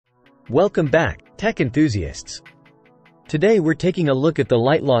Welcome back, tech enthusiasts. Today we're taking a look at the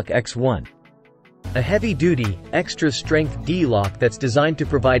LiteLok X1. A heavy-duty, extra-strength D-lock that's designed to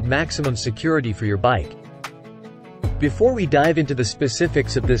provide maximum security for your bike. Before we dive into the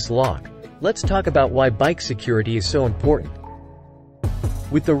specifics of this lock, let's talk about why bike security is so important.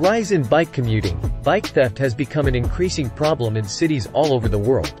 With the rise in bike commuting, bike theft has become an increasing problem in cities all over the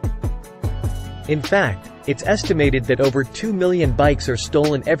world. In fact, it's estimated that over 2 million bikes are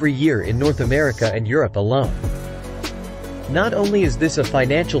stolen every year in North America and Europe alone. Not only is this a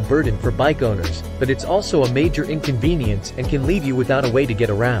financial burden for bike owners, but it's also a major inconvenience and can leave you without a way to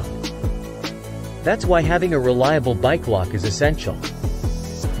get around. That's why having a reliable bike lock is essential.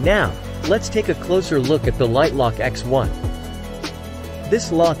 Now, let's take a closer look at the LiteLok X1.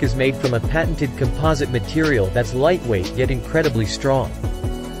 This lock is made from a patented composite material that's lightweight yet incredibly strong.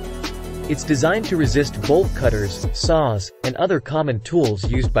 It's designed to resist bolt cutters, saws, and other common tools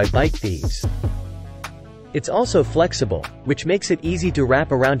used by bike thieves. It's also flexible, which makes it easy to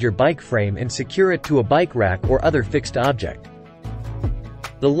wrap around your bike frame and secure it to a bike rack or other fixed object.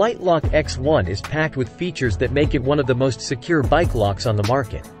 The LiteLok X1 is packed with features that make it one of the most secure bike locks on the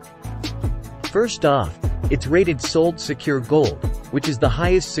market. First off, it's rated Sold Secure Gold, which is the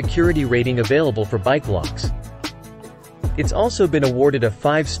highest security rating available for bike locks. It's also been awarded a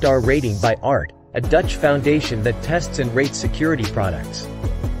 5-star rating by ART, a Dutch foundation that tests and rates security products.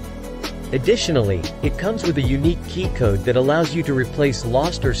 Additionally, it comes with a unique key code that allows you to replace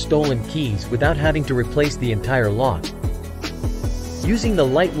lost or stolen keys without having to replace the entire lock. Using the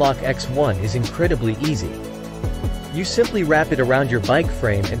LiteLok X1 is incredibly easy. You simply wrap it around your bike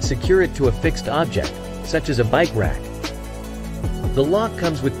frame and secure it to a fixed object, such as a bike rack. The lock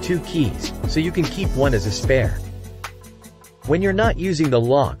comes with 2 keys, so you can keep one as a spare. When you're not using the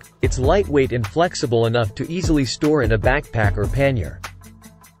lock, it's lightweight and flexible enough to easily store in a backpack or pannier.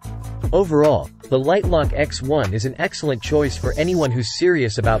 Overall, the LiteLok X1 is an excellent choice for anyone who's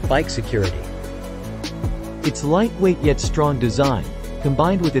serious about bike security. Its lightweight yet strong design,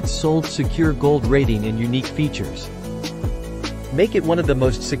 combined with its Sold Secure Gold rating and unique features, make it one of the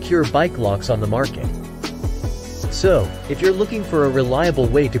most secure bike locks on the market. So, if you're looking for a reliable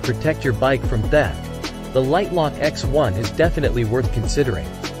way to protect your bike from theft, the LiteLok X1 is definitely worth considering.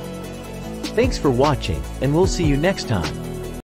 Thanks for watching, and we'll see you next time.